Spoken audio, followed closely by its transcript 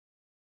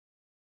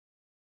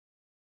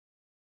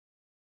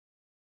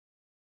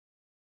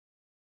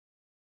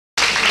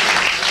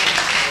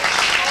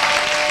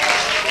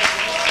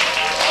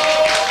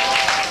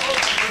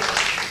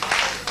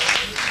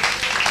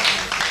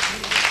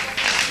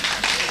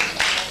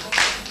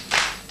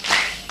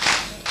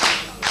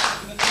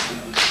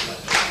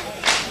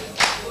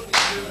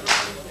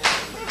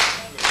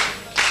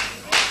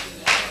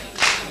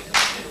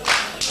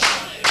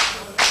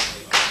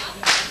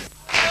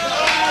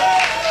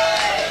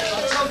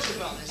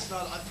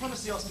I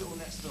promised the hospital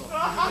next door. I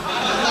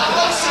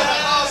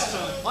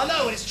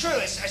know, and it's true.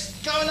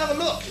 Go and have a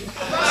look.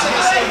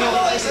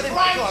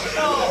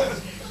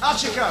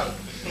 Out you go.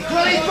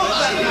 Bloody book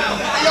that now.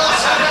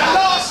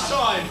 Last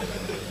time.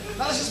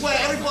 Now this is where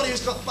everybody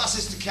who's got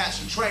buses to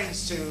catch and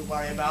trains to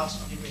worry about.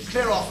 You can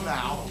clear off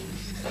now.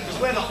 Because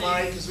we're not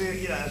worried, because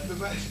we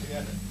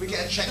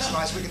get a cheque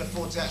tonight, so we can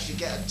afford to actually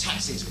get a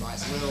taxi tonight,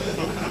 so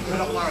we're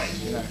not worried,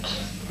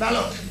 Now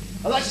look,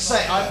 I'd like to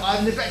say,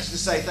 I've neglected to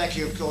say thank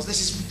you, of course.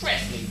 This is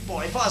dreadfully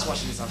boring. If I was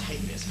watching this, I'd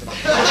hate this. But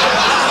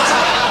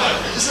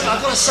listen,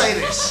 I've got to say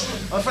this.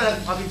 I'm afraid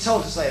I've been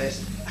told to say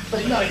this.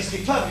 But no, it's to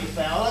be perfectly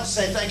fair. I'd like to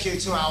say thank you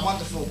to our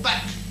wonderful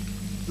back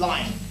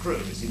line crew,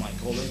 as you might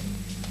call them.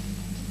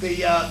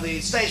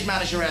 The stage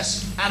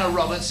manageress, Anna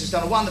Roberts, who's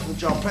done a wonderful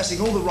job pressing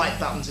all the right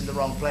buttons in the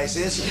wrong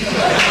places.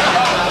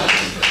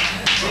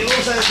 We've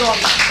also got...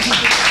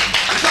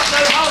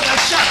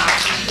 shut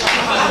up!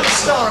 I'm the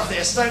star of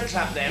this, don't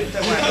clap them,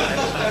 don't worry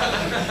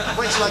about it.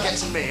 Wait till I get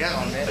to me, hang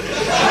on a minute.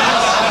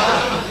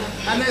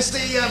 And there's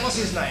the, what's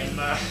his name?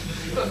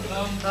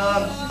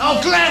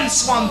 Glenn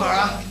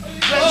Swanborough.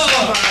 Glenn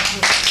Swanborough.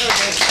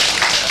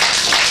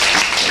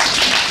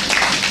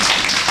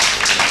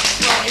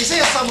 Well, he's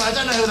here somewhere. I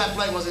don't know who that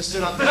bloke was who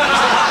stood up there.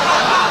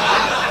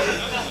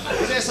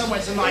 He's here somewhere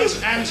tonight.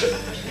 And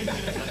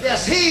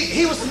yes,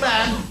 he was the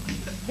man.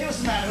 He was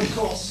the man who, of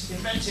course,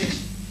 invented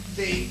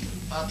the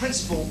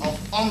principle of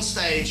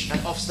on-stage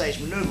and off-stage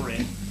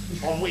manoeuvring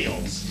on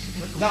wheels.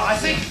 Now, I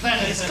think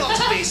that it's got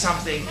to be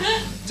something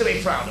to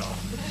be proud of.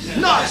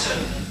 Not,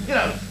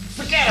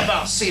 forget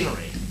about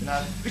scenery,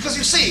 because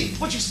you see,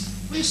 will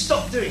you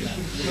stop doing that?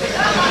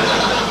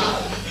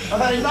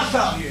 I've had enough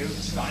out of you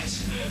tonight.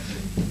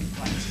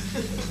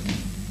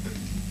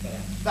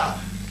 Now,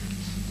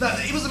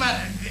 he was the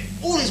man.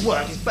 All his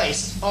work is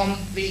based on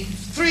the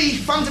 3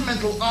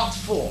 fundamental art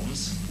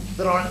forms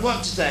that are at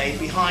work today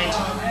behind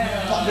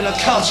popular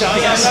culture. Oh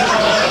yes.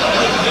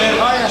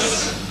 Oh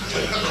yes.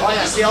 Oh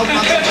yes, the old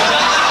London.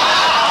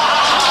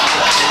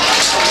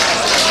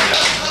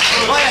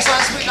 Oh yes,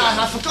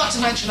 I forgot to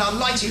mention our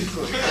lighting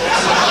crew.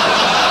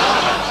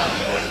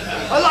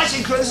 Our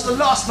lighting crew, this is the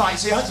last night,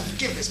 so you have to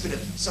forgive this bit of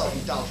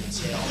self-indulgence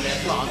here on their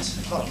plant,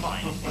 not on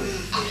mine.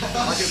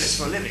 I do this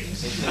for a living, you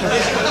see.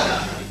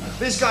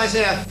 These guys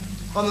here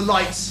on the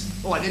lights.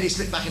 Oh, I nearly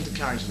slipped back into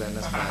character then,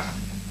 that's bad.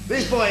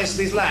 These boys,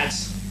 these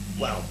lads,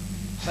 well,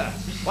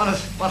 one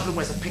of them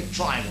wears a pink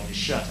triangle on his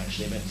shirt,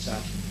 actually, but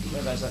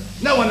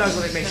no one knows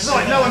what it means.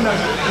 Sorry, no one knows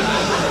what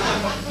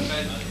it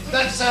means.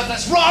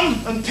 That's Ron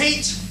and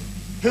Pete,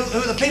 who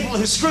are the people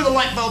who screw the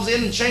light bulbs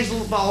in and change all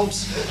the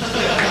bulbs.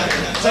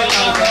 They get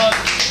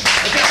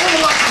all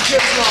the lights and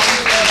tubes wrong.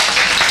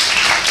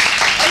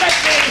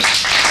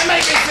 They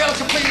make me feel a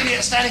complete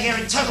idiot standing here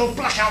in total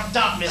blackout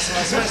darkness when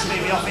I'm supposed to be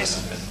in the office.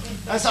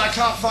 And so I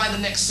can't find the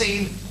next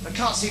scene, I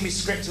can't see my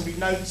script or my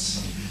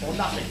notes, or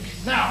nothing.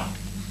 Now,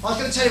 I was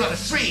going to tell you about the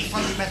 3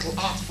 fundamental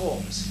art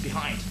forms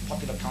behind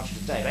popular culture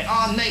today. They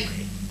are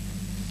namely...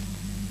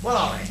 What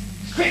are they?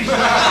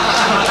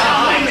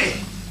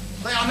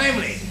 They are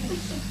namely...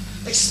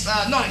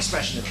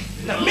 non-expressionism,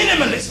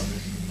 minimalism,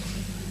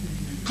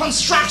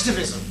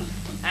 constructivism,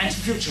 and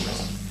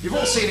futurism. You've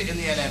all seen it in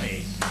the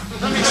NME.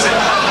 Let me explain.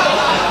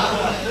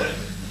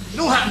 It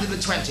all happened in the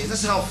 20s.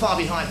 That's how far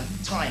behind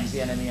the times the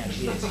NME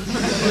actually is.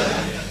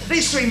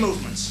 These 3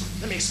 movements,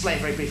 let me explain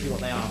very briefly what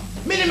they are.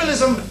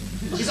 Minimalism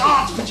is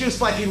art produced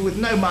by people with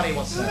no money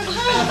whatsoever.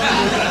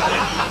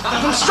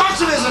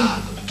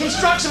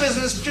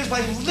 Constructivism is produced by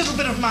a little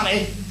bit of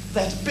money.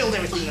 They have to build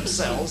everything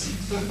themselves.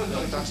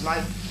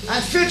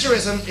 And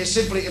futurism is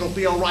simply, it'll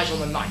be all right on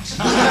the night.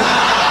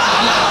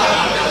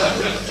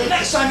 So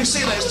next time you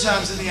see those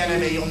terms in the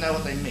NME, you'll know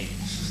what they mean.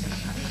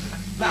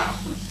 Now,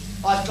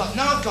 I've got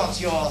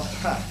your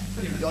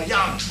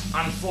young,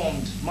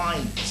 unformed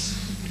minds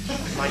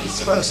at my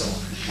disposal,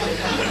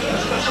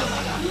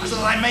 so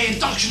that I may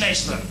indoctrinate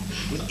them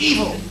with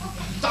evil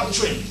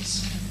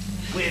doctrines,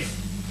 with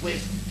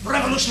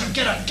revolutionary,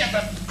 get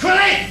the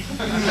grenade!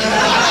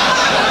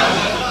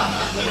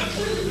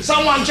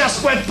 Someone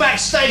just went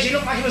backstage, he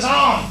looked like he was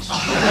armed.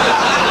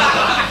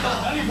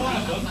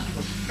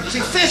 See,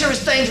 theatre is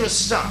dangerous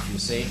stuff, you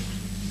see.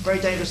 Very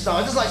dangerous stuff.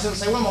 I'd just like to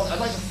say one more thing. I'd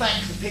like to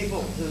thank the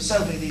people who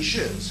sold me these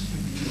shoes.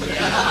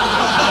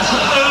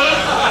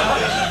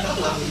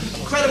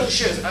 Incredible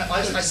shoes.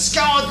 I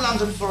scoured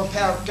London for a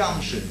pair of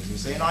gum shoes, you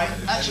see, and I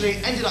actually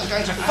ended up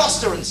going to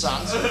Foster &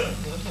 Sons.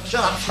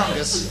 Shut up,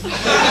 fungus.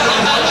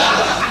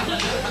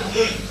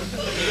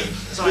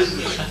 So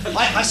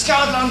I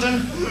scoured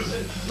London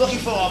looking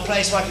for a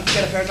place where I could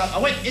get a pair of gum. I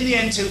went in the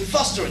end to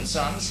Foster &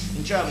 Sons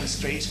in Jermyn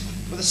Street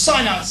with a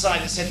sign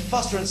outside that said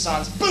Foster &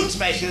 Sons, boots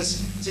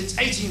makers since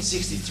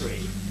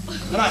 1863.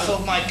 And I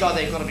thought, my God,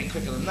 they've got to be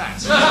quicker than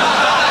that. But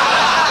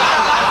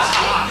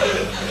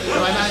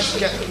I managed to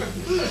get them.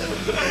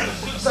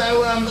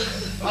 So I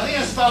think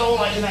that's about all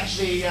I can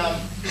actually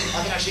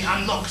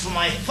unlock from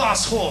my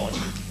vast hoard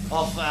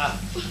of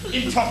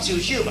impromptu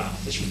humour,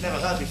 which we've never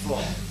heard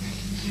before.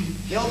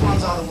 The old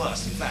ones are the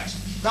worst, in fact.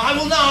 Now I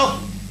will now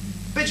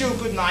bid you a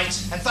good night,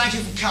 and thank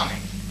you for coming.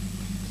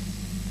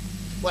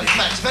 Well, in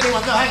fact, if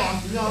anyone... No, hang on.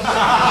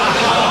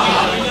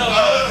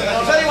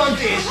 If anyone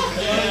did,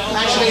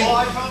 actually,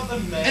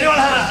 anyone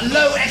had a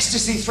low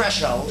ecstasy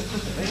threshold,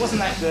 it wasn't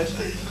that good,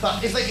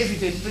 but if you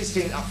did, please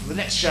tune it up for the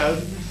next show,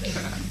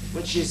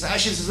 which is...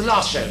 Actually, this is the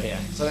last show here,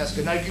 so that's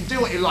good. Now, you can do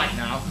what you like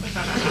now.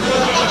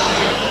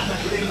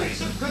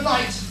 Good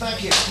night.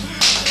 Thank you.